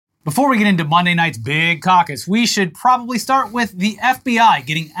Before we get into Monday night's big caucus, we should probably start with the FBI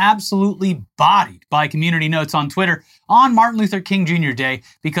getting absolutely bodied by community notes on Twitter on Martin Luther King Jr. Day,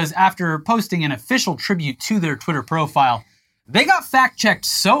 because after posting an official tribute to their Twitter profile, they got fact-checked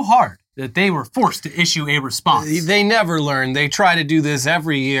so hard that they were forced to issue a response. They never learn. They try to do this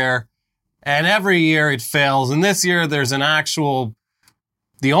every year, and every year it fails. And this year there's an actual,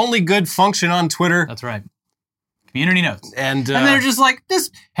 the only good function on Twitter. That's right. Community notes. And they're just like,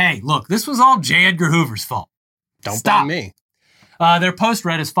 hey, look, this was all J. Edgar Hoover's fault. Don't blame me. Their post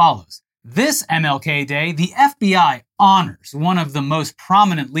read as follows. This MLK Day, the FBI honors one of the most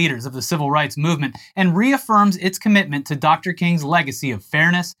prominent leaders of the civil rights movement and reaffirms its commitment to Dr. King's legacy of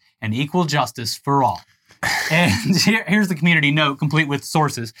fairness and equal justice for all. And here's the community note, complete with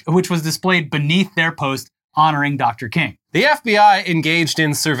sources, which was displayed beneath their post honoring Dr. King. The FBI engaged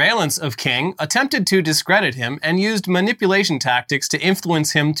in surveillance of King, attempted to discredit him, and used manipulation tactics to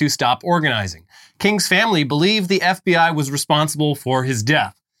influence him to stop organizing. King's family believed the FBI was responsible for his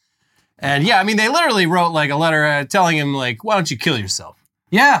death. And yeah, I mean, they literally wrote like a letter telling him, like, why don't you kill yourself?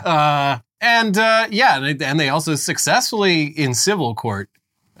 Yeah. And they also successfully in civil court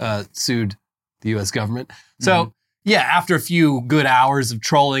sued the U.S. government. So yeah, after a few good hours of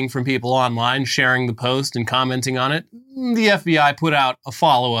trolling from people online, sharing the post and commenting on it, the FBI put out a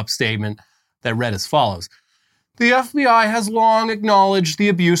follow-up statement that read as follows. The FBI has long acknowledged the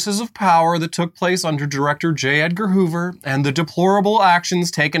abuses of power that took place under Director J. Edgar Hoover and the deplorable actions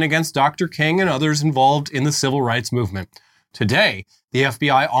taken against Dr. King and others involved in the civil rights movement. Today, the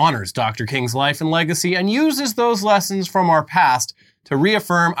FBI honors Dr. King's life and legacy and uses those lessons from our past to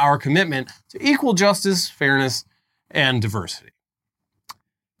reaffirm our commitment to equal justice, fairness, and diversity.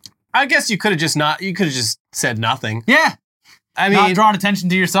 I guess you could have just said nothing. Yeah. I mean, not drawing attention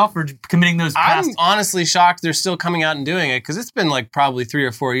to yourself for committing those past... I'm honestly shocked they're still coming out and doing it, because it's been like probably 3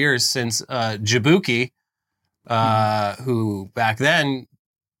 or 4 years since Jabuki, who back then,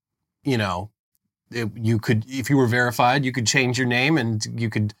 you know, you could, if you were verified, you could change your name and you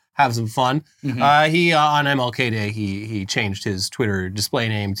could have some fun. He on MLK Day, he changed his Twitter display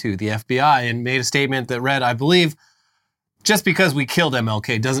name to the FBI and made a statement that read, I believe, just because we killed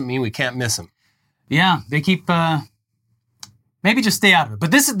MLK doesn't mean we can't miss him. Yeah, they keep... maybe just stay out of it.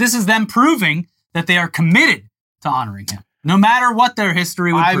 But this is them proving that they are committed to honoring him, no matter what their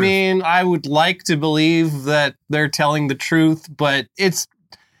history would prove. I mean, I would like to believe that they're telling the truth, but it's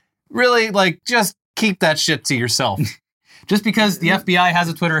really like, just keep that shit to yourself. Just because the FBI has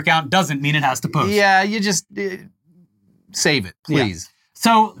a Twitter account doesn't mean it has to post. Yeah, you just save it, please. Yeah.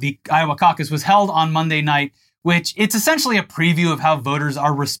 So the Iowa caucus was held on Monday night, which it's essentially a preview of how voters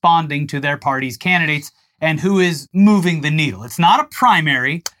are responding to their party's candidates and who is moving the needle. It's not a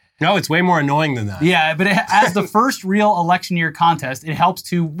primary. No, it's way more annoying than that. Yeah, but as the first real election year contest, it helps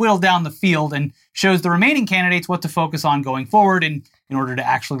to whittle down the field and shows the remaining candidates what to focus on going forward in order to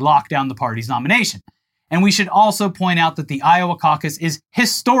actually lock down the party's nomination. And we should also point out that the Iowa caucus is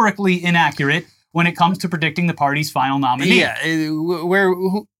historically inaccurate when it comes to predicting the party's final nominee. Yeah,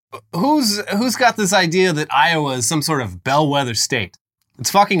 who's got this idea that Iowa is some sort of bellwether state? It's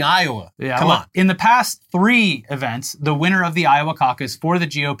fucking Iowa. Yeah, Come on. In the past 3 events, the winner of the Iowa caucus for the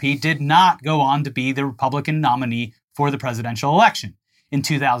GOP did not go on to be the Republican nominee for the presidential election. In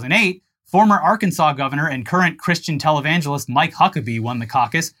 2008, former Arkansas governor and current Christian televangelist Mike Huckabee won the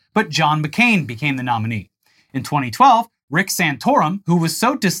caucus, but John McCain became the nominee. In 2012, Rick Santorum, who was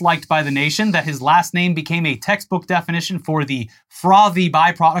so disliked by the nation that his last name became a textbook definition for the frothy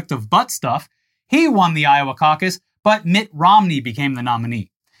byproduct of butt stuff, he won the Iowa caucus, but Mitt Romney became the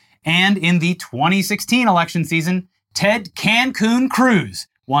nominee. And in the 2016 election season, Ted Cancun Cruz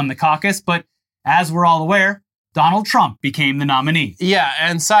won the caucus, but as we're all aware, Donald Trump became the nominee. Yeah,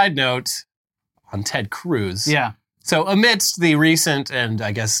 and side note on Ted Cruz. Yeah. So amidst the recent, and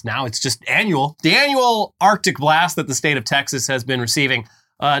I guess now it's just the annual Arctic blast that the state of Texas has been receiving,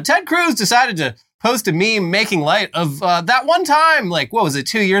 Ted Cruz decided to post a meme making light of that one time, like, what was it,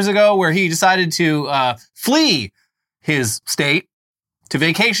 2 years ago, where he decided to flee his state to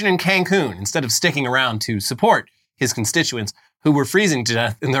vacation in Cancun instead of sticking around to support his constituents who were freezing to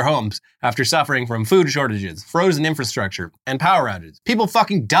death in their homes after suffering from food shortages, frozen infrastructure, and power outages. People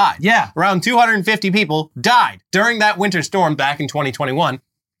fucking died. Yeah. Around 250 people died during that winter storm back in 2021,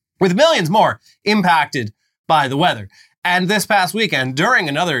 with millions more impacted by the weather. And this past weekend, during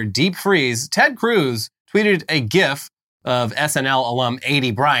another deep freeze, Ted Cruz tweeted a GIF of SNL alum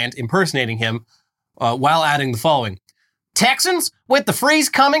A.D. Bryant impersonating him while adding the following. Texans, with the freeze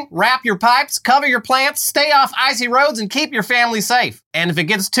coming, wrap your pipes, cover your plants, stay off icy roads, and keep your family safe. And if it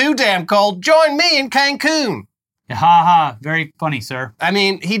gets too damn cold, join me in Cancun. Ha ha, very funny, sir. I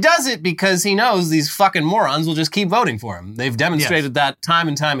mean, he does it because he knows these fucking morons will just keep voting for him. They've demonstrated that time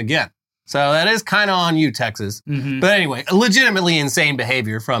and time again. So that is kind of on you, Texas. Mm-hmm. But anyway, legitimately insane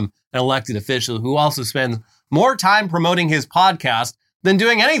behavior from an elected official who also spends more time promoting his podcast than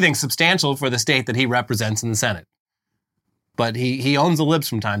doing anything substantial for the state that he represents in the Senate. But he owns the libs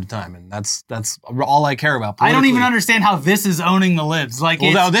from time to time, and that's all I care about I don't even understand how this is owning the libs. Like,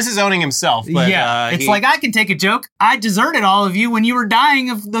 well, no, this is owning himself. But, it's like, I can take a joke. I deserted all of you when you were dying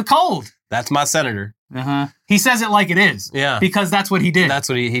of the cold. That's my senator. Uh-huh. He says it like it is. Yeah. Because that's what he did. That's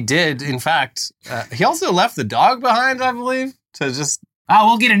what he did. In fact, he also left the dog behind, I believe, to just... Oh,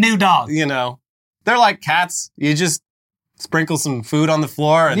 we'll get a new dog. You know, they're like cats. You just sprinkle some food on the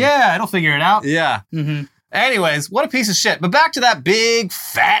floor. And, yeah, it'll figure it out. Yeah. Mm-hmm. Anyways, what a piece of shit. But back to that big,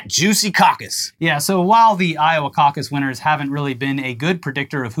 fat, juicy caucus. Yeah, so while the Iowa caucus winners haven't really been a good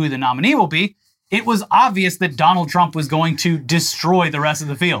predictor of who the nominee will be, it was obvious that Donald Trump was going to destroy the rest of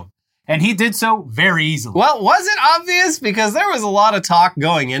the field. And he did so very easily. Well, was it obvious? Because there was a lot of talk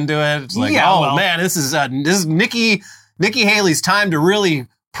going into it. It's like, man, this is Nikki Haley's time to really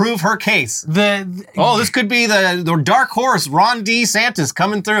prove her case. This could be the dark horse, Ron DeSantis,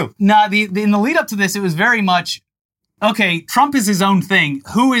 coming through. No, in the lead up to this, it was very much, okay, Trump is his own thing.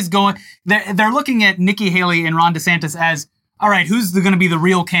 Who is going... They're looking at Nikki Haley and Ron DeSantis as, all right, who's going to be the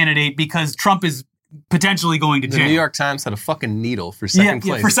real candidate because Trump is potentially going to jail. The New York Times had a fucking needle for second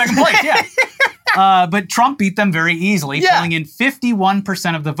place. Yeah, for second place, yeah. But Trump beat them very easily, pulling in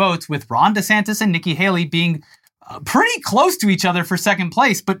 51% of the votes, with Ron DeSantis and Nikki Haley being pretty close to each other for second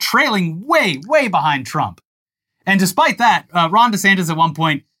place, but trailing way, way behind Trump. And despite that, Ron DeSantis at one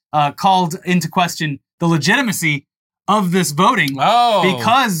point called into question the legitimacy of this voting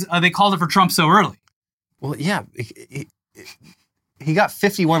because they called it for Trump so early. Well, yeah, he got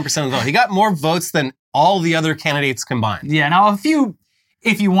 51% of the vote. He got more votes than all the other candidates combined. Yeah, now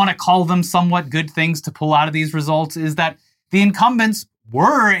if you want to call them somewhat good things to pull out of these results, is that the incumbents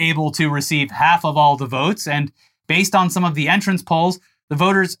were able to receive half of all the votes, and based on some of the entrance polls, the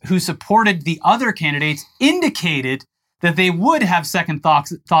voters who supported the other candidates indicated that they would have second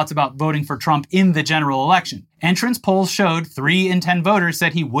thoughts about voting for Trump in the general election. Entrance polls showed 3 in 10 voters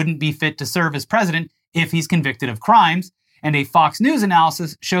said he wouldn't be fit to serve as president if he's convicted of crimes, and a Fox News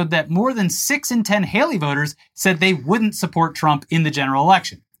analysis showed that more than 6 in 10 Haley voters said they wouldn't support Trump in the general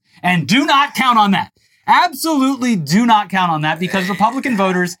election. And do not count on that. Absolutely do not count on that, because Republican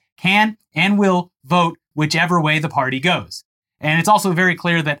voters can and will vote whichever way the party goes. And it's also very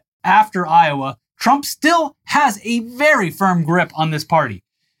clear that after Iowa, Trump still has a very firm grip on this party.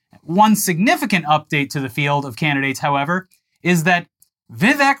 One significant update to the field of candidates, however, is that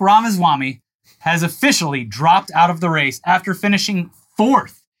Vivek Ramaswamy has officially dropped out of the race after finishing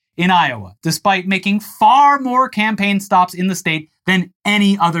 4th in Iowa, despite making far more campaign stops in the state than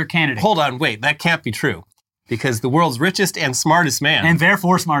any other candidate. Hold on, wait, that can't be true. Because the world's richest and smartest man, and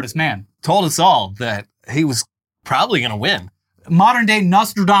therefore smartest man, told us all that he was probably going to win. Modern day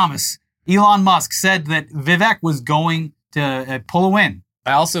Nostradamus, Elon Musk, said that Vivek was going to pull a win.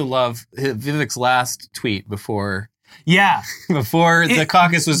 I also love Vivek's last tweet before the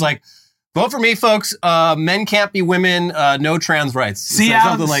caucus was like, vote for me, folks. Men can't be women. No trans rights.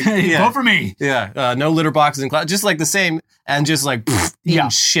 Something like, vote for me. Yeah. No litter boxes in class. Just like the same, and just like eating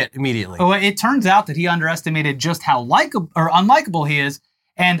shit immediately. Well, it turns out that he underestimated just how unlikable he is,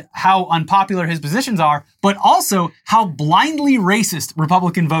 and how unpopular his positions are, but also how blindly racist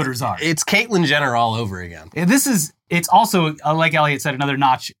Republican voters are. It's Caitlyn Jenner all over again. It's also, like Elliot said, another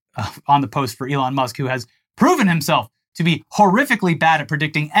notch on the post for Elon Musk, who has proven himself to be horrifically bad at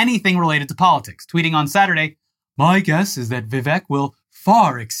predicting anything related to politics, tweeting on Saturday, "My guess is that Vivek will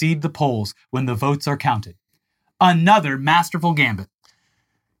far exceed the polls when the votes are counted." Another masterful gambit.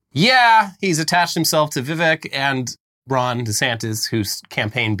 Yeah, he's attached himself to Vivek and Ron DeSantis, whose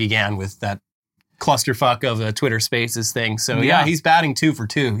campaign began with that clusterfuck of a Twitter Spaces thing. So yeah, he's batting 2 for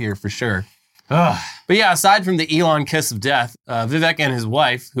 2 here for sure. But yeah, aside from the Elon kiss of death, Vivek and his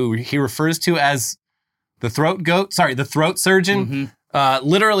wife, who he refers to as the throat surgeon,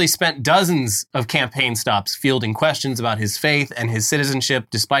 literally spent dozens of campaign stops fielding questions about his faith and his citizenship,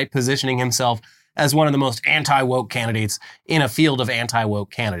 despite positioning himself as one of the most anti-woke candidates in a field of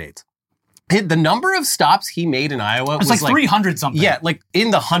anti-woke candidates. The number of stops he made in Iowa was like 300 something. Yeah, like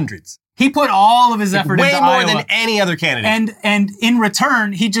in the hundreds. He put all of his effort into Iowa. Way more than any other candidate. And in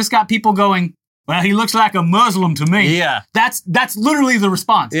return, he just got people going, well, he looks like a Muslim to me. Yeah. That's literally the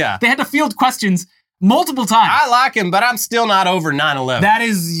response. Yeah. They had to field questions multiple times. I like him, but I'm still not over 9/11. That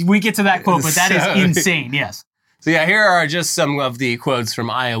is, we get to that quote, but that is insane, yes. So yeah, here are just some of the quotes from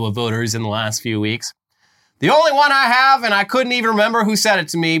Iowa voters in the last few weeks. The only one I have, and I couldn't even remember who said it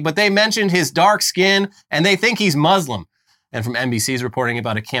to me, but they mentioned his dark skin, and they think he's Muslim. And from NBC's reporting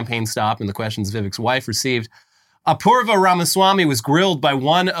about a campaign stop and the questions Vivek's wife received, Apurva Ramaswamy was grilled by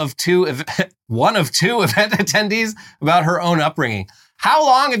one of two event attendees about her own upbringing. How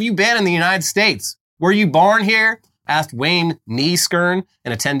long have you been in the United States? Were you born here? Asked Wayne Neeskern,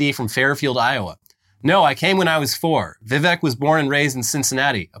 an attendee from Fairfield, Iowa. No, I came when I was 4. Vivek was born and raised in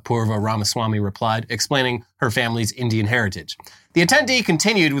Cincinnati, Apurva Ramaswamy replied, explaining her family's Indian heritage. The attendee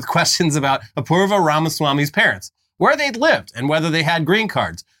continued with questions about Apurva Ramaswamy's parents, where they'd lived, and whether they had green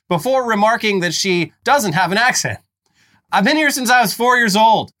cards, before remarking that she doesn't have an accent. I've been here since I was 4 years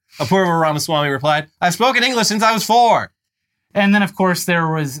old, Apurva Ramaswamy replied. I've spoken English since I was 4. And then, of course, there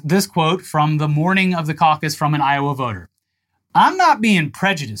was this quote from the morning of the caucus from an Iowa voter. I'm not being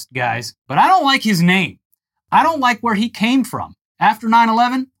prejudiced, guys, but I don't like his name. I don't like where he came from. After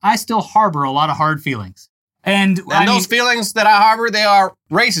 9/11, I still harbor a lot of hard feelings. And those feelings that I harbor, they are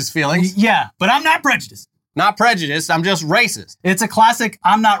racist feelings. Yeah, but I'm not prejudiced. Not prejudiced, I'm just racist. It's a classic,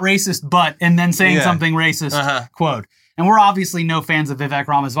 I'm not racist, but, and then saying something racist quote. And we're obviously no fans of Vivek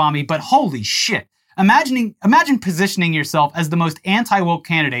Ramaswamy, but holy shit. Imagine positioning yourself as the most anti-woke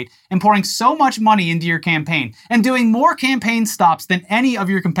candidate and pouring so much money into your campaign and doing more campaign stops than any of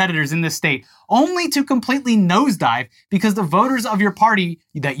your competitors in this state, only to completely nosedive because the voters of your party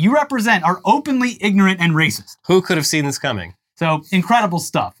that you represent are openly ignorant and racist. Who could have seen this coming? So, incredible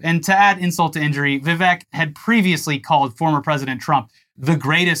stuff. And to add insult to injury, Vivek had previously called former President Trump the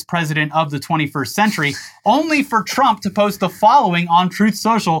greatest president of the 21st century, only for Trump to post the following on Truth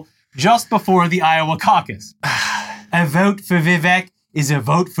Social just before the Iowa caucus. A vote for Vivek is a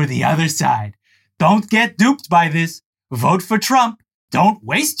vote for the other side. Don't get duped by this. Vote for Trump. Don't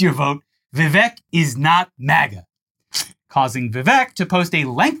waste your vote. Vivek is not MAGA. Causing Vivek to post a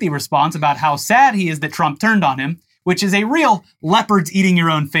lengthy response about how sad he is that Trump turned on him, which is a real leopards eating your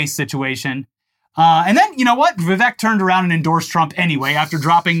own face situation. And then, you know what? Vivek turned around and endorsed Trump anyway after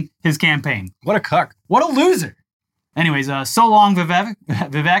dropping his campaign. What a cuck. What a loser. Anyways, so long,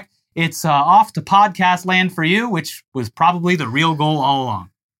 Vivek. It's off to podcast land for you, which was probably the real goal all along.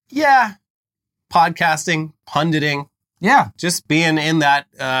 Yeah. Podcasting, punditing. Yeah. Just being in that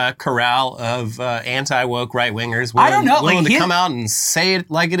corral of anti-woke right-wingers willing to come out and say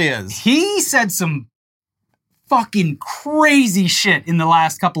it like it is. He said some fucking crazy shit in the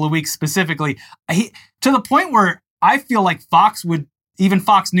last couple of weeks specifically. To the point where I feel like Fox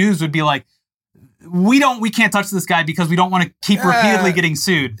News would be like, we can't touch this guy because we don't want to keep repeatedly getting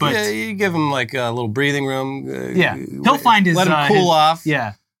sued. But yeah, you give him like a little breathing room. He'll find his... Let him cool off.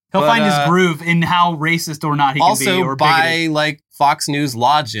 Yeah. He'll find his groove in how racist or not he can be. Also, by like Fox News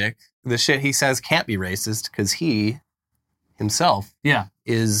logic, the shit he says can't be racist because he himself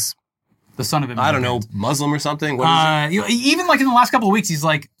is... the son of a... I don't know, Muslim or something? What is it? Even like in the last couple of weeks, he's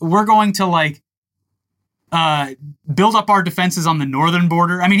like, we're going to like... build up our defenses on the northern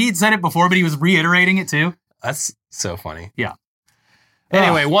border. I mean, he had said it before, but he was reiterating it too. That's so funny. Yeah.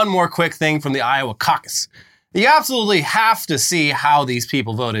 Anyway, one more quick thing from the Iowa caucus. You absolutely have to see how these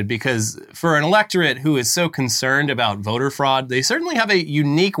people voted because for an electorate who is so concerned about voter fraud, they certainly have a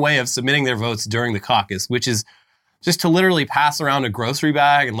unique way of submitting their votes during the caucus, which is just to literally pass around a grocery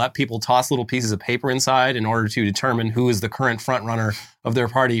bag and let people toss little pieces of paper inside in order to determine who is the current front runner of their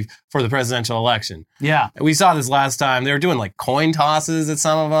party for the presidential election. Yeah. We saw this last time. They were doing like coin tosses at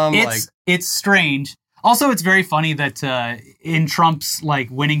some of them. It's strange. Also, it's very funny that in Trump's like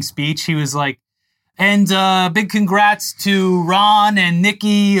winning speech, he was like, and big congrats to Ron and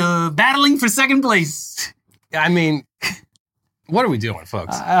Nikki battling for second place. I mean... What are we doing,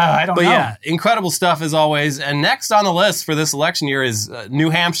 folks? I don't know. But yeah, incredible stuff as always. And next on the list for this election year is New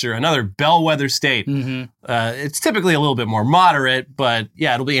Hampshire, another bellwether state. Mm-hmm. It's typically a little bit more moderate, but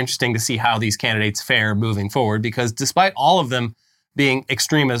yeah, it'll be interesting to see how these candidates fare moving forward because despite all of them being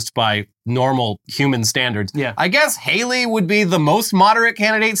extremist by normal human standards, I guess Haley would be the most moderate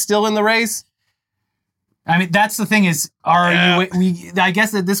candidate still in the race. I mean, that's the thing is, I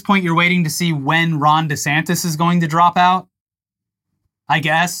guess at this point you're waiting to see when Ron DeSantis is going to drop out. I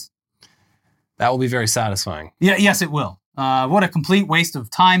guess. That will be very satisfying. Yeah, yes, it will. What a complete waste of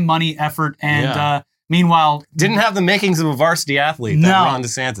time, money, effort, and meanwhile... Didn't have the makings of a varsity athlete, that Ron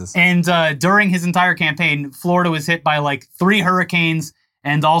DeSantis. And during his entire campaign, Florida was hit by like 3 hurricanes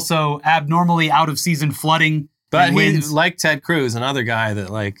and also abnormally out-of-season flooding. But he's like Ted Cruz, another guy that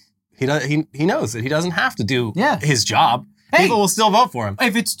like, he knows that he doesn't have to do his job. Hey, people will still vote for him.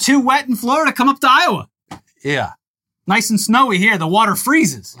 If it's too wet in Florida, come up to Iowa. Yeah. Nice and snowy here. The water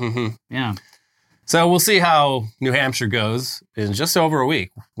freezes. Mm-hmm. Yeah. So we'll see how New Hampshire goes in just over a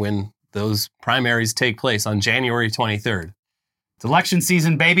week when those primaries take place on January 23rd. It's election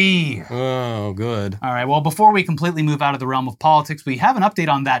season, baby. Oh, good. All right, well, before we completely move out of the realm of politics, we have an update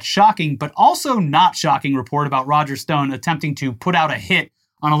on that shocking but also not shocking report about Roger Stone attempting to put out a hit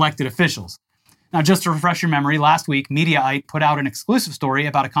on elected officials. Now, just to refresh your memory, last week, Mediaite put out an exclusive story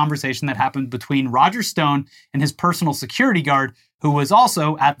about a conversation that happened between Roger Stone and his personal security guard, who was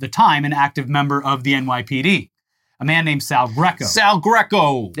also, at the time, an active member of the NYPD, a man named Sal Greco. Sal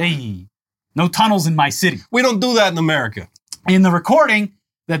Greco! Hey, no tunnels in my city. We don't do that in America. In the recording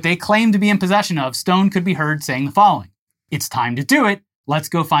that they claim to be in possession of, Stone could be heard saying the following: "It's time to do it. Let's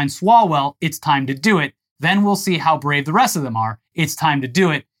go find Swalwell. It's time to do it. Then we'll see how brave the rest of them are. It's time to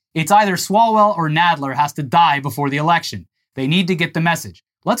do it. It's either Swalwell or Nadler has to die before the election. They need to get the message.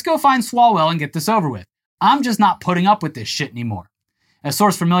 Let's go find Swalwell and get this over with. I'm just not putting up with this shit anymore." A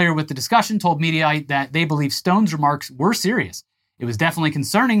source familiar with the discussion told Mediaite that they believe Stone's remarks were serious. It was definitely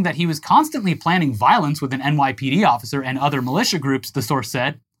concerning that he was constantly planning violence with an NYPD officer and other militia groups, the source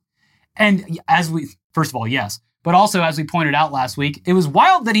said. And first of all, yes, but also as we pointed out last week, it was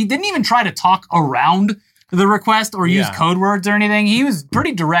wild that he didn't even try to talk around the request or use code words or anything. He was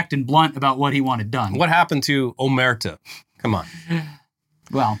pretty direct and blunt about what he wanted done. What happened to Omerta? Come on.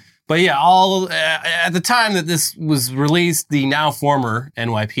 Well, but yeah, at the time that this was released, the now former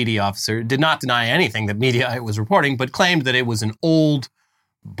NYPD officer did not deny anything that Mediaite was reporting, but claimed that it was an old,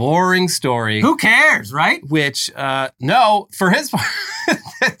 boring story. Who cares, right? Which, no, for his part,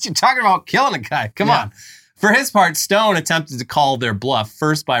 you're talking about killing a guy. Come on. For his part, Stone attempted to call their bluff,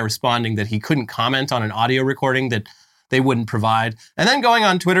 first by responding that he couldn't comment on an audio recording that they wouldn't provide, and then going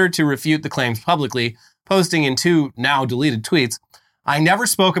on Twitter to refute the claims publicly, posting in 2 now deleted tweets, "I never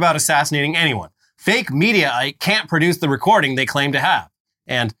spoke about assassinating anyone. Fake Mediaite can't produce the recording they claim to have.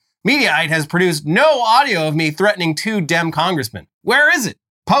 And Mediaite has produced no audio of me threatening 2 Dem congressmen. Where is it?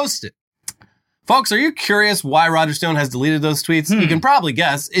 Post it." Folks, are you curious why Roger Stone has deleted those tweets? You can probably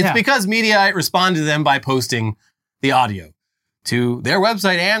guess. It's because Mediaite responded to them by posting the audio to their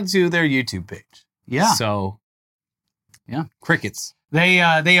website and to their YouTube page. Yeah. So, crickets. They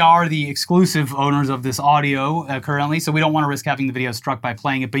are the exclusive owners of this audio currently, so we don't want to risk having the video struck by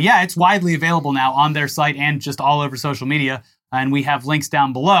playing it. But yeah, it's widely available now on their site and just all over social media, and we have links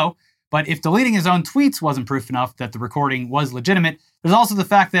down below. But if deleting his own tweets wasn't proof enough that the recording was legitimate, there's also the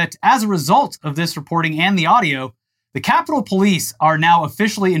fact that as a result of this reporting and the audio, the Capitol Police are now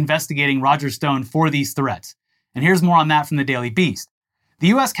officially investigating Roger Stone for these threats. And here's more on that from the Daily Beast. The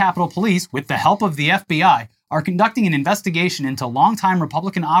U.S. Capitol Police, with the help of the FBI, are conducting an investigation into longtime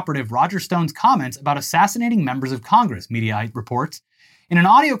Republican operative Roger Stone's comments about assassinating members of Congress, Mediaite reports. In an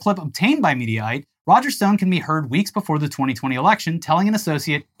audio clip obtained by Mediaite, Roger Stone can be heard weeks before the 2020 election telling an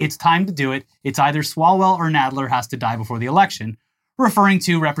associate, "It's time to do it. It's either Swalwell or Nadler has to die before the election," referring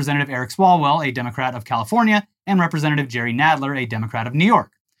to Representative Eric Swalwell, a Democrat of California, and Representative Jerry Nadler, a Democrat of New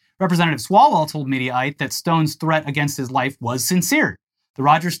York. Representative Swalwell told Mediaite that Stone's threat against his life was sincere. The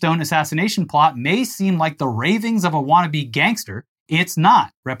Roger Stone assassination plot may seem like the ravings of a wannabe gangster. It's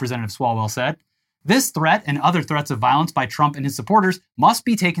not, Representative Swalwell said. This threat and other threats of violence by Trump and his supporters must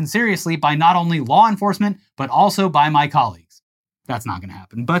be taken seriously by not only law enforcement, but also by my colleagues. That's not going to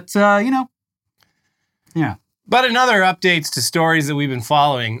happen. But, yeah. But in other updates to stories that we've been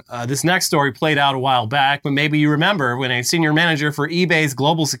following, this next story played out a while back, but maybe you remember when a senior manager for eBay's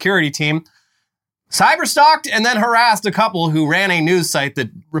global security team cyberstalked and then harassed a couple who ran a news site that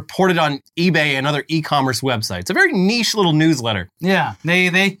reported on eBay and other e-commerce websites. A very niche little newsletter. Yeah,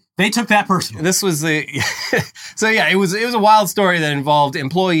 they took that personally. This was it was a wild story that involved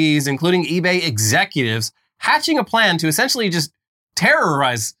employees, including eBay executives, hatching a plan to essentially just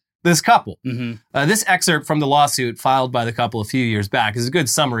terrorize this couple. Mm-hmm. This excerpt from the lawsuit filed by the couple a few years back is a good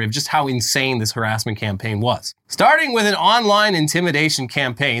summary of just how insane this harassment campaign was. Starting with an online intimidation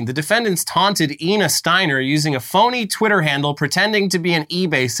campaign, the defendants taunted Ina Steiner using a phony Twitter handle pretending to be an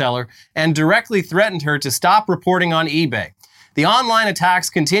eBay seller and directly threatened her to stop reporting on eBay. The online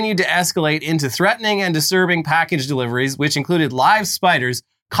attacks continued to escalate into threatening and disturbing package deliveries, which included live spiders,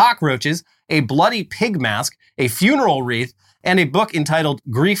 cockroaches, a bloody pig mask, a funeral wreath, and a book entitled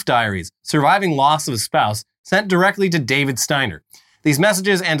Grief Diaries, Surviving Loss of a Spouse, sent directly to David Steiner. These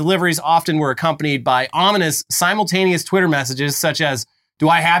messages and deliveries often were accompanied by ominous, simultaneous Twitter messages such as, "Do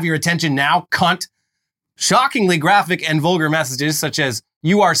I have your attention now, cunt?" Shockingly graphic and vulgar messages such as,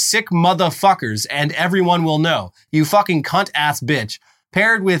 "You are sick motherfuckers and everyone will know. You fucking cunt-ass bitch,"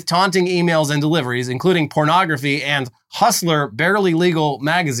 paired with taunting emails and deliveries, including pornography and hustler, barely legal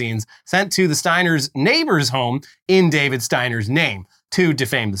magazines sent to the Steiners' neighbor's home in David Steiner's name to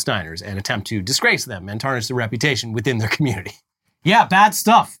defame the Steiners and attempt to disgrace them and tarnish their reputation within their community. Yeah, bad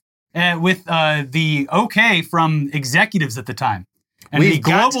stuff. with the okay from executives at the time. And the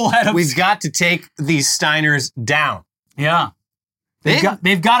global head of... We've got to take these Steiners down. Yeah.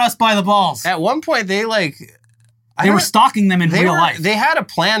 They've got us by the balls. At one point, they were stalking them in real life. They had a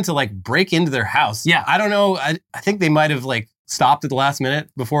plan to break into their house. Yeah. I don't know. I think they might have stopped at the last minute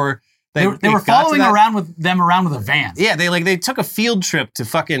before they were following around with a van. Yeah, they took a field trip to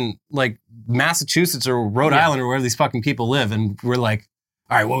fucking Massachusetts or Rhode Island or wherever these fucking people live, and we're like,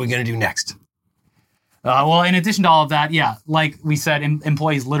 all right, what are we gonna do next? Well, in addition to all of that, like we said,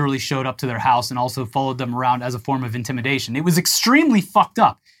 employees literally showed up to their house and also followed them around as a form of intimidation. It was extremely fucked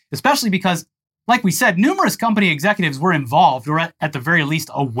up, especially because, like we said, numerous company executives were involved, or at the very least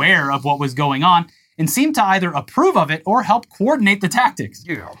aware of what was going on, and seemed to either approve of it or help coordinate the tactics.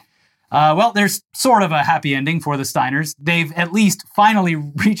 Yeah. Well, there's sort of a happy ending for the Steiners. They've at least finally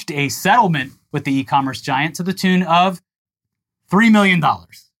reached a settlement with the e-commerce giant to the tune of $3 million,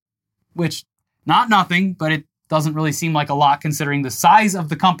 which... not nothing, but it doesn't really seem like a lot considering the size of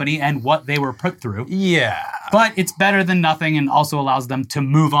the company and what they were put through. Yeah. But it's better than nothing and also allows them to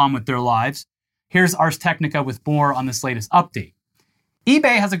move on with their lives. Here's Ars Technica with more on this latest update.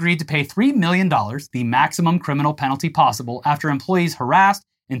 eBay has agreed to pay $3 million, the maximum criminal penalty possible, after employees harassed,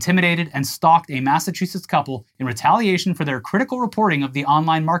 intimidated, and stalked a Massachusetts couple in retaliation for their critical reporting of the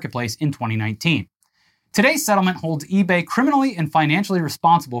online marketplace in 2019. Today's settlement holds eBay criminally and financially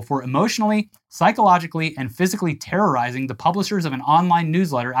responsible for emotionally, psychologically, and physically terrorizing the publishers of an online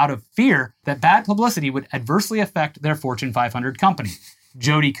newsletter out of fear that bad publicity would adversely affect their Fortune 500 company.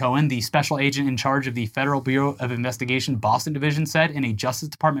 Jody Cohen, the special agent in charge of the Federal Bureau of Investigation Boston Division, said in a Justice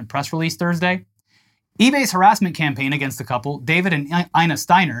Department press release Thursday. eBay's harassment campaign against the couple, David and Ina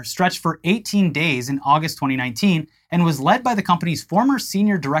Steiner, stretched for 18 days in August 2019 and was led by the company's former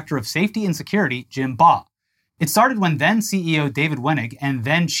senior director of safety and security, Jim Baugh. It started when then CEO David Wenig and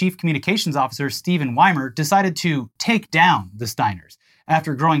then Chief Communications Officer Stephen Weimer decided to take down the Steiners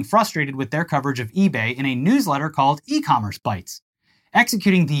after growing frustrated with their coverage of eBay in a newsletter called E-Commerce Bites.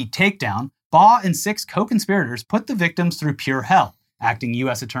 Executing the takedown, Baugh and 6 co-conspirators put the victims through pure hell, acting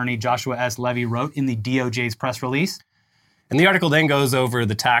U.S. Attorney Joshua S. Levy wrote in the DOJ's press release. And the article then goes over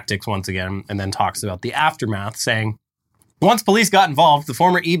the tactics once again and then talks about the aftermath, saying, once police got involved, the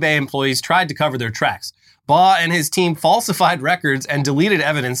former eBay employees tried to cover their tracks. Baugh and his team falsified records and deleted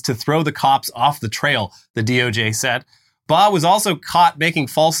evidence to throw the cops off the trail, the DOJ said. Baugh was also caught making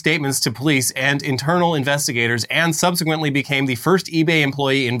false statements to police and internal investigators and subsequently became the first eBay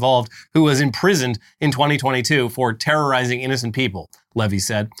employee involved who was imprisoned in 2022 for terrorizing innocent people, Levy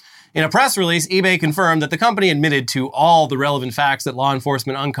said. In a press release, eBay confirmed that the company admitted to all the relevant facts that law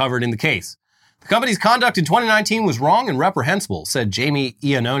enforcement uncovered in the case. The company's conduct in 2019 was wrong and reprehensible, said Jamie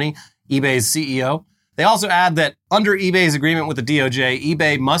Iannone, eBay's CEO. They also add that under eBay's agreement with the DOJ,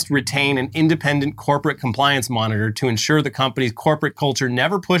 eBay must retain an independent corporate compliance monitor to ensure the company's corporate culture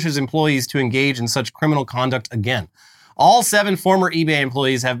never pushes employees to engage in such criminal conduct again. All 7 former eBay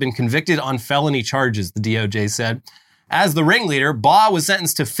employees have been convicted on felony charges, the DOJ said. As the ringleader, Baugh was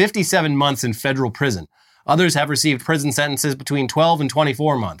sentenced to 57 months in federal prison. Others have received prison sentences between 12 and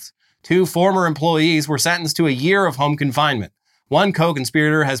 24 months. 2 former employees were sentenced to a year of home confinement. 1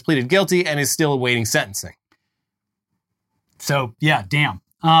 co-conspirator has pleaded guilty and is still awaiting sentencing. So, yeah, damn.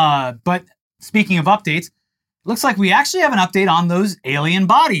 But speaking of updates, looks like we actually have an update on those alien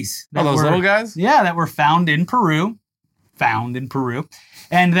bodies. Those little guys? Yeah, that were found in Peru,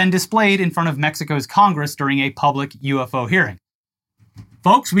 and then displayed in front of Mexico's Congress during a public UFO hearing.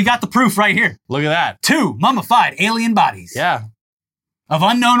 Folks, we got the proof right here. Look at that. 2 mummified alien bodies. Yeah. Of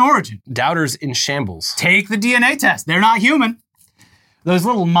unknown origin. Doubters in shambles. Take the DNA test. They're not human. Those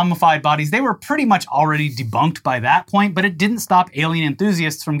little mummified bodies, they were pretty much already debunked by that point, but it didn't stop alien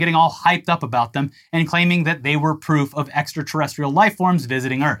enthusiasts from getting all hyped up about them and claiming that they were proof of extraterrestrial life forms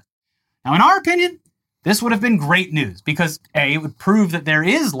visiting Earth. Now, in our opinion, this would have been great news because A, it would prove that there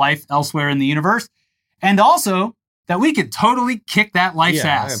is life elsewhere in the universe, and also that we could totally kick that life's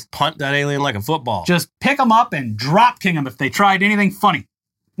ass. Punt that alien like a football. Just pick them up and drop king them if they tried anything funny.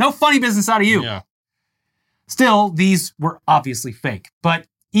 No funny business out of you. Yeah. Still, these were obviously fake, but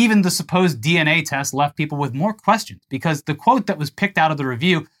even the supposed DNA test left people with more questions because the quote that was picked out of the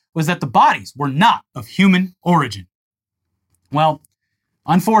review was that the bodies were not of human origin. Well,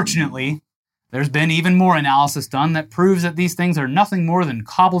 unfortunately, there's been even more analysis done that proves that these things are nothing more than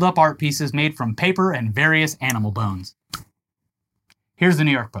cobbled up art pieces made from paper and various animal bones. Here's the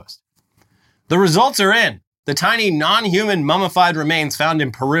New York Post. The results are in. The tiny, non-human mummified remains found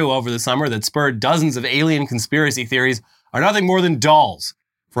in Peru over the summer that spurred dozens of alien conspiracy theories are nothing more than dolls,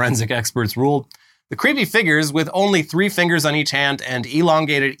 forensic experts ruled. The creepy figures, with only 3 fingers on each hand and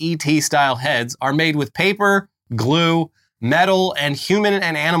elongated ET-style heads, are made with paper, glue, metal, and human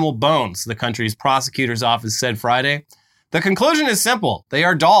and animal bones, the country's prosecutor's office said Friday. The conclusion is simple. They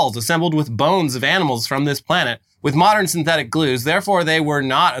are dolls assembled with bones of animals from this planet with modern synthetic glues. Therefore, they were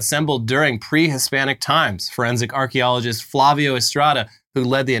not assembled during pre-Hispanic times, forensic archaeologist Flavio Estrada, who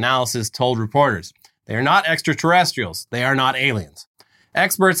led the analysis, told reporters. They are not extraterrestrials. They are not aliens.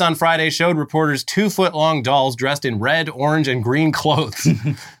 Experts on Friday showed reporters 2-foot-long dolls dressed in red, orange, and green clothes.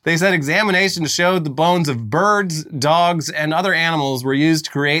 They said examinations showed the bones of birds, dogs, and other animals were used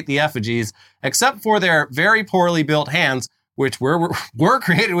to create the effigies, except for their very poorly built hands, which were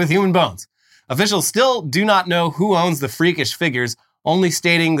created with human bones. Officials still do not know who owns the freakish figures, only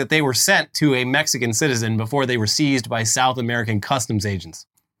stating that they were sent to a Mexican citizen before they were seized by South American customs agents.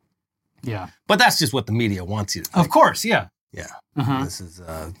 Yeah. But that's just what the media wants you to think. Of course, yeah. Yeah. This is,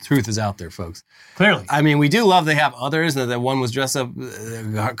 truth is out there, folks. Clearly. I mean, we do love they have others, that one was dressed up,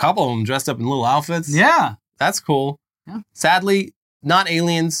 a couple of them dressed up in little outfits. Yeah. That's cool. Yeah. Sadly, not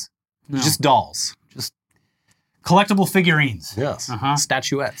aliens, just dolls. Just collectible figurines. Yes.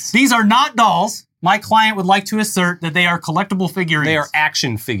 Statuettes. These are not dolls. My client would like to assert that they are collectible figurines. They are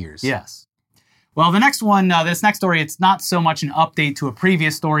action figures. Yes. Well, the next one, this next story, it's not so much an update to a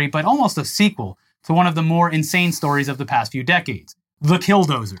previous story, but almost a sequel to one of the more insane stories of the past few decades, the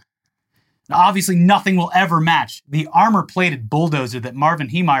Killdozer. Now, obviously, nothing will ever match the armor-plated bulldozer that Marvin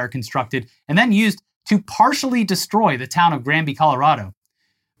Heemeyer constructed and then used to partially destroy the town of Granby, Colorado.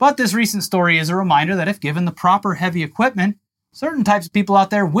 But this recent story is a reminder that if given the proper heavy equipment, certain types of people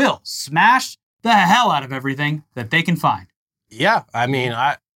out there will smash the hell out of everything that they can find. Yeah, I mean,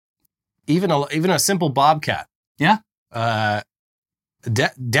 even a simple bobcat. Yeah.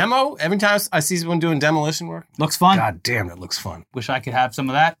 Demo, every time I see someone doing demolition work. Looks fun. God damn, it looks fun. Wish I could have some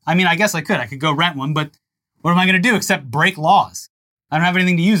of that. I mean, I guess I could. I could go rent one, but what am I going to do except break laws? I don't have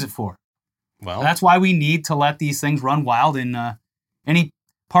anything to use it for. Well, that's why we need to let these things run wild in any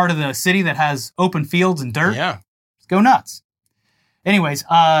part of the city that has open fields and dirt. Yeah. Just go nuts. Anyways,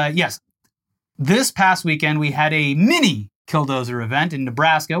 yes. This past weekend, we had a mini Killdozer event in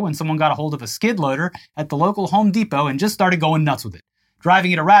Nebraska when someone got a hold of a skid loader at the local Home Depot and just started going nuts with it,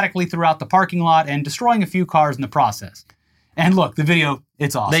 driving it erratically throughout the parking lot and destroying a few cars in the process. And look, the video,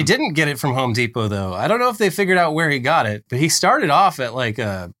 it's awesome. They didn't get it from Home Depot, though. I don't know if they figured out where he got it, but he started off at like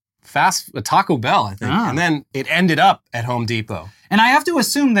a Taco Bell, I think, and then it ended up at Home Depot. And I have to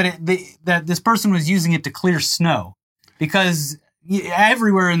assume that that this person was using it to clear snow, because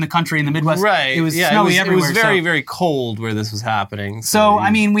everywhere in the country, in the Midwest, right. It was snowy everywhere. It was very, very cold where this was happening. So, I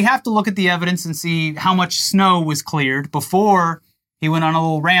mean, we have to look at the evidence and see how much snow was cleared before he went on a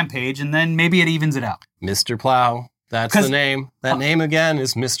little rampage, and then maybe it evens it out. Mr. Plow. That's the name. That name again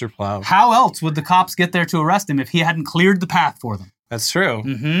is Mr. Plow. How else would the cops get there to arrest him if he hadn't cleared the path for them? That's true.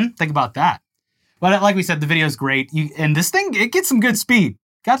 Think about that. But like we said, the video is great. And this thing, it gets some good speed.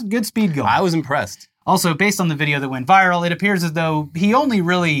 Got some good speed going. I was impressed. Also, based on the video that went viral, it appears as though he only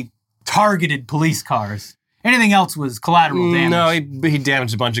really targeted police cars. Anything else was collateral damage. No, he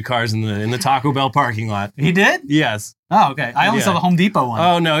damaged a bunch of cars in the Taco Bell parking lot. He did? Yes. Oh, okay. I only saw the Home Depot one.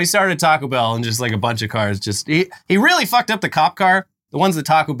 Oh, no, he started at Taco Bell and just like a bunch of cars. He really fucked up the cop car. The ones at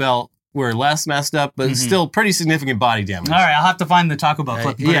Taco Bell were less messed up, but still pretty significant body damage. All right, I'll have to find the Taco Bell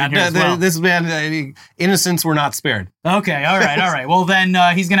clip. This man, innocents were not spared. Okay, all right. Well, then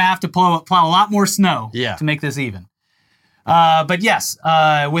he's going to have to plow a lot more snow to make this even. But yes,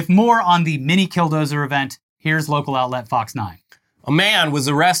 with more on the mini Killdozer event, here's local outlet Fox 9. A man was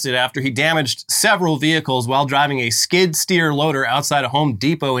arrested after he damaged several vehicles while driving a skid steer loader outside a Home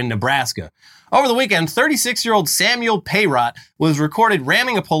Depot in Nebraska. Over the weekend, 36-year-old Samuel Payrot was recorded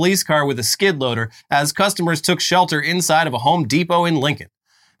ramming a police car with a skid loader as customers took shelter inside of a Home Depot in Lincoln.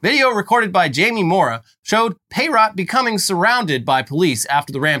 Video recorded by Jamie Mora showed Payrot becoming surrounded by police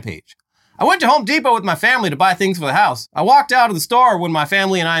after the rampage. I went to Home Depot with my family to buy things for the house. I walked out of the store when my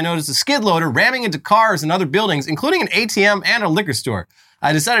family and I noticed a skid loader ramming into cars and other buildings, including an ATM and a liquor store.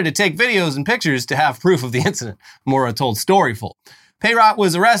 I decided to take videos and pictures to have proof of the incident, Mora told Storyful. Payrot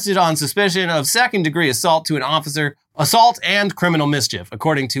was arrested on suspicion of second-degree assault to an officer, assault and criminal mischief,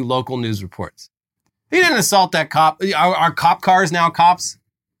 according to local news reports. He didn't assault that cop. Are cop cars now cops?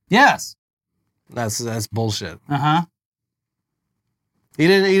 Yes. That's bullshit. Uh-huh. He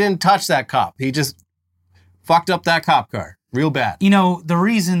didn't touch that cop. He just fucked up that cop car real bad. You know, the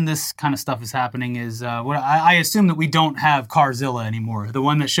reason this kind of stuff is happening is I assume that we don't have Carzilla anymore. The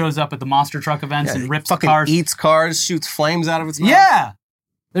one that shows up at the monster truck events and rips cars. Eats cars, shoots flames out of its mouth. Yeah.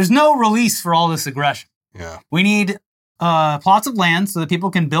 There's no release for all this aggression. Yeah. We need plots of land so that people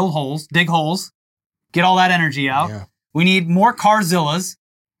can build holes, dig holes, Get all that energy out. Yeah. We need more Carzillas.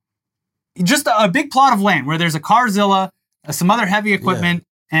 Just a big plot of land where there's a Carzilla, some other heavy equipment,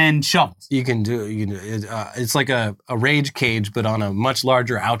 and shovels. You can do it. It's like a rage cage, but on a much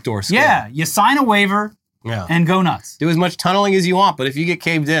larger outdoor scale. Yeah, you sign a waiver and go nuts. Do as much tunneling as you want, but if you get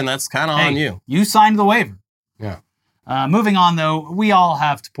caved in, that's kind of on you. You signed the waiver. Yeah. Moving on, though, we all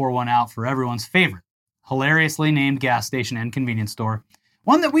have to pour one out for everyone's favorite, hilariously named gas station and convenience store.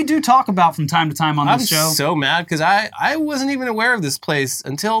 One that we do talk about from time to time on this show. I'm so mad because I wasn't even aware of this place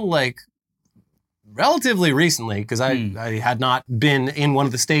until like relatively recently because I had not been in one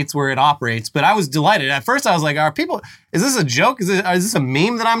of the states where it operates, but I was delighted. At first I was like, is this a joke? Is this a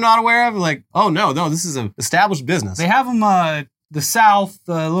meme that I'm not aware of? Like, oh no, this is an established business. They have them the South,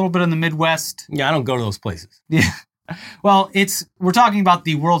 a little bit in the Midwest. Yeah, I don't go to those places. Yeah. Well, we're talking about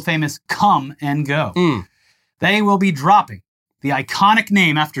the world famous Come and Go. They will be dropping the iconic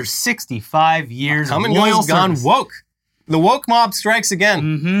name after 65 years Come of and loyal Go's gone service. woke. The woke mob strikes again.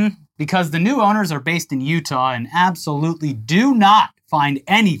 Mm-hmm. Because the new owners are based in Utah and absolutely do not find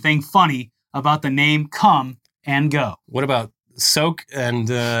anything funny about the name Come and Go. What about soak and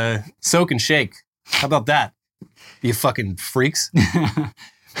shake? How about that? You fucking freaks.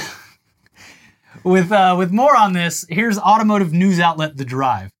 With more on this, here's automotive news outlet The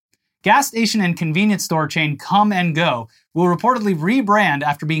Drive. Gas station and convenience store chain Come and Go will reportedly rebrand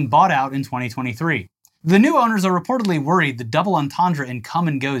after being bought out in 2023. The new owners are reportedly worried the double entendre in Come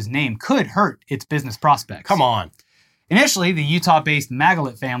and Go's name could hurt its business prospects. Come on. Initially, the Utah-based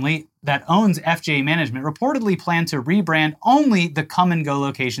Magalit family that owns FJ Management reportedly planned to rebrand only the Come and Go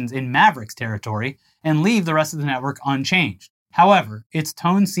locations in Mavericks territory and leave the rest of the network unchanged. However, its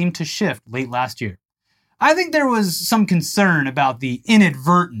tone seemed to shift late last year. I think there was some concern about the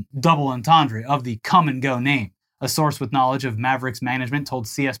inadvertent double entendre of the Come and Go name, a source with knowledge of Mavericks management told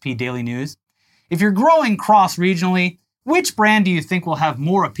CSP Daily News. If you're growing cross-regionally, which brand do you think will have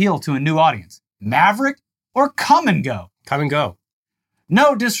more appeal to a new audience? Maverick or Come and Go? Come and Go.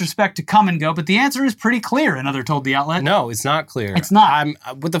 No disrespect to Come and Go, but the answer is pretty clear, another told the outlet. No, it's not clear. It's not.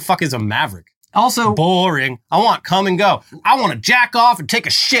 What the fuck is a Maverick? Also, boring. I want Come and Go. I want to jack off and take a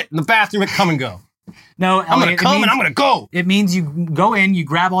shit in the bathroom at Come and Go. No, I'm going to come and I'm going to go. It means you go in, you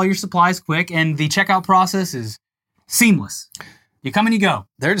grab all your supplies quick, and the checkout process is seamless. You come and you go.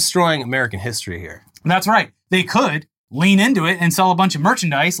 They're destroying American history here. That's right. They could lean into it and sell a bunch of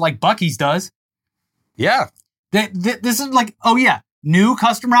merchandise like Buc-ee's does. Yeah. This is like, new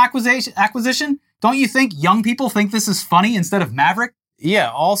customer acquisition? Don't you think young people think this is funny instead of Maverick? Yeah,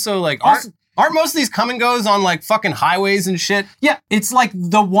 also, like, aren't most of these Come and Go's on, like, fucking highways and shit? Yeah, it's like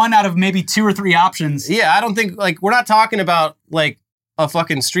the one out of maybe 2 or 3 options. Yeah, I don't think, like, we're not talking about, like, a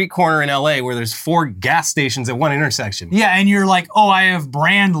fucking street corner in LA where there's 4 gas stations at one intersection. Yeah, and you're like, I have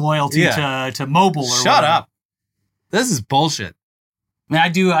brand loyalty to mobile or Shut whatever. up. This is bullshit. I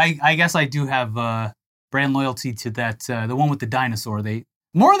mean, I guess I do have brand loyalty to that, the one with the dinosaur.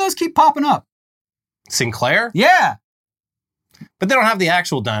 More of those keep popping up. Sinclair? Yeah. But they don't have the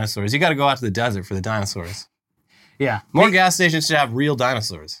actual dinosaurs. You got to go out to the desert for the dinosaurs. Yeah. More gas stations should have real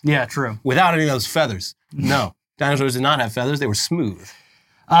dinosaurs. Yeah, true. Without any of those feathers. No. Dinosaurs did not have feathers. They were smooth.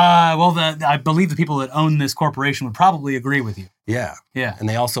 I believe the people that own this corporation would probably agree with you. Yeah. Yeah. And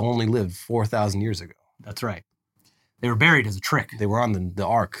they also only lived 4,000 years ago. That's right. They were buried as a trick. They were on the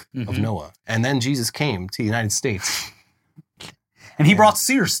Ark of Noah. And then Jesus came to the United States. And he brought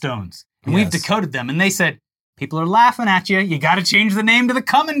seer stones. And we've decoded them. And they said, people are laughing at you. You got to change the name to the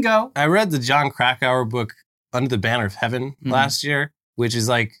Come and Go. I read the John Krakauer book, Under the Banner of Heaven, last year, which is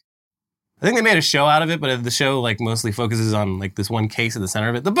like, I think they made a show out of it, but the show like mostly focuses on like this one case at the center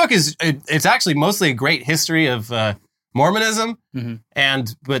of it. The book it's actually mostly a great history of Mormonism,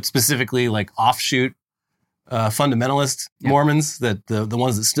 but specifically like offshoot fundamentalist Mormons, that the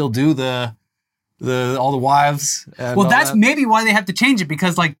ones that still do all the wives. Well, that's maybe why they have to change it,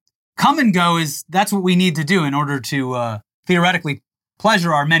 because like Come and Go that's what we need to do in order to theoretically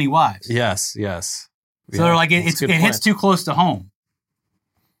pleasure our many wives. Yes. So they're like, it hits too close to home.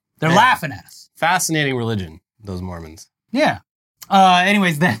 They're laughing at us. Fascinating religion, those Mormons. Yeah.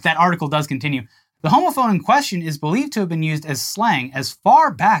 Anyways, that article does continue. The homophone in question is believed to have been used as slang as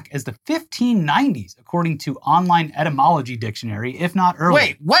far back as the 1590s, according to Online Etymology Dictionary, if not earlier.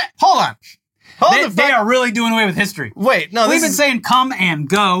 Wait, what? Hold on. They are really doing away with history. Wait, no, We've been saying come and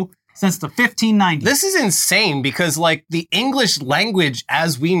go since the 1590s. This is insane because, like, the English language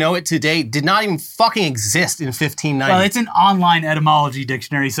as we know it today did not even fucking exist in 1590. Well, it's an online etymology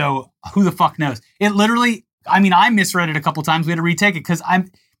dictionary, so who the fuck knows? It literally, I mean, I misread it a couple times. We had to retake it because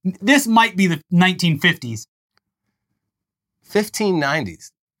this might be the 1950s.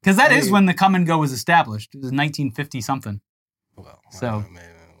 1590s. Because that is when the come and go was established. It was 1950 something. Well, so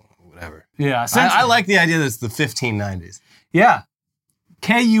whatever. Yeah, I like the idea that it's the 1590s. Yeah,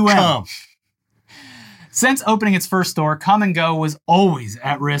 KUM. Come. Since opening its first store, Come and Go was always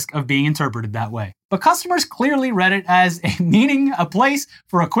at risk of being interpreted that way. But customers clearly read it as meaning a place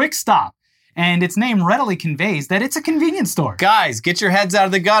for a quick stop. And its name readily conveys that it's a convenience store. Guys, get your heads out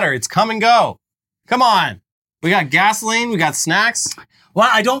of the gutter. It's Come and Go. Come on. We got gasoline. We got snacks. Well,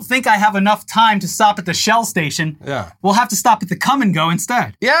 I don't think I have enough time to stop at the Shell station. Yeah. We'll have to stop at the Come and Go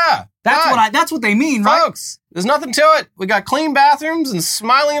instead. Yeah. That's what they mean, right? Folks, there's nothing to it. We got clean bathrooms and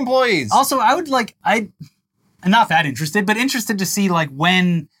smiling employees. Also, I'm not that interested, but interested to see like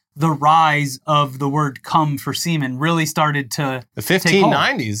when the rise of the word come for semen really started to the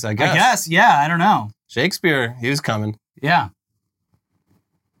 1590s, I guess. I guess, yeah, I don't know. Shakespeare, he was coming. Yeah.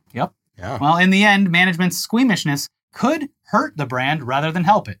 Yep. Yeah. Well, in the end, management's squeamishness could hurt the brand rather than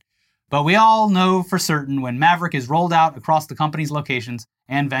help it. But we all know for certain when Maverick is rolled out across the company's locations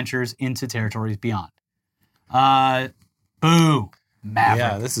and ventures into territories beyond. Boo. Maverick.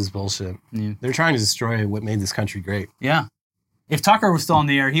 Yeah, this is bullshit. Yeah. They're trying to destroy what made this country great. Yeah. If Tucker was still on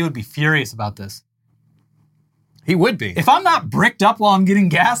the air, he would be furious about this. He would be. If I'm not bricked up while I'm getting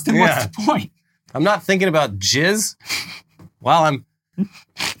gas, then what's the point? I'm not thinking about jizz while I'm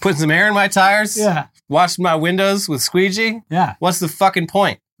putting some air in my tires. Yeah. Washing my windows with squeegee. Yeah. What's the fucking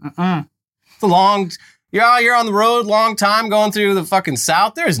point? It's a long... You're on the road, long time, going through the fucking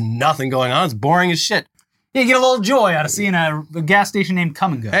South. There's nothing going on. It's boring as shit. Yeah, you get a little joy out of seeing a gas station named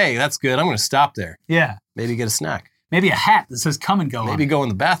Come and Go. Hey, that's good. I'm going to stop there. Yeah. Maybe get a snack. Maybe a hat that says Come and Go Maybe go in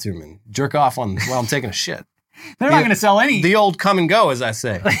the bathroom and jerk off while I'm taking a shit. They're not going to sell any... The old Come and Go, as I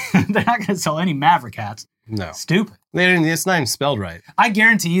say. They're not going to sell any Maverick hats. No. Stupid. It's not even spelled right. I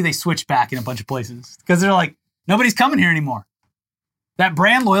guarantee you they switch back in a bunch of places because they're like, nobody's coming here anymore. That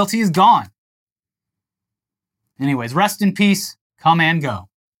brand loyalty is gone. Anyways, rest in peace, Come and Go.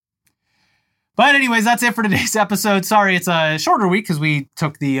 But anyways, that's it for today's episode. Sorry, it's a shorter week because we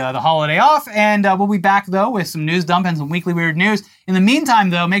took the holiday off. And we'll be back, though, with some news dump and some weekly weird news. In the meantime,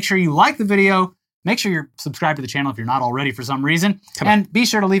 though, make sure you like the video. Make sure you're subscribed to the channel if you're not already for some reason. And be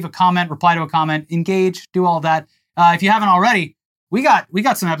sure to leave a comment, reply to a comment, engage, do all that. If you haven't already, we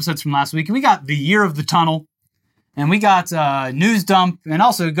got some episodes from last week. We got the Year of the Tunnel. And we got News Dump, and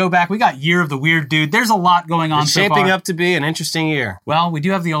also go back, we got Year of the Weird Dude. There's a lot going on so far. It's shaping up to be an interesting year. Well, we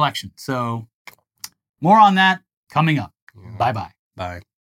do have the election, so more on that coming up. Yeah. Bye-bye. Bye.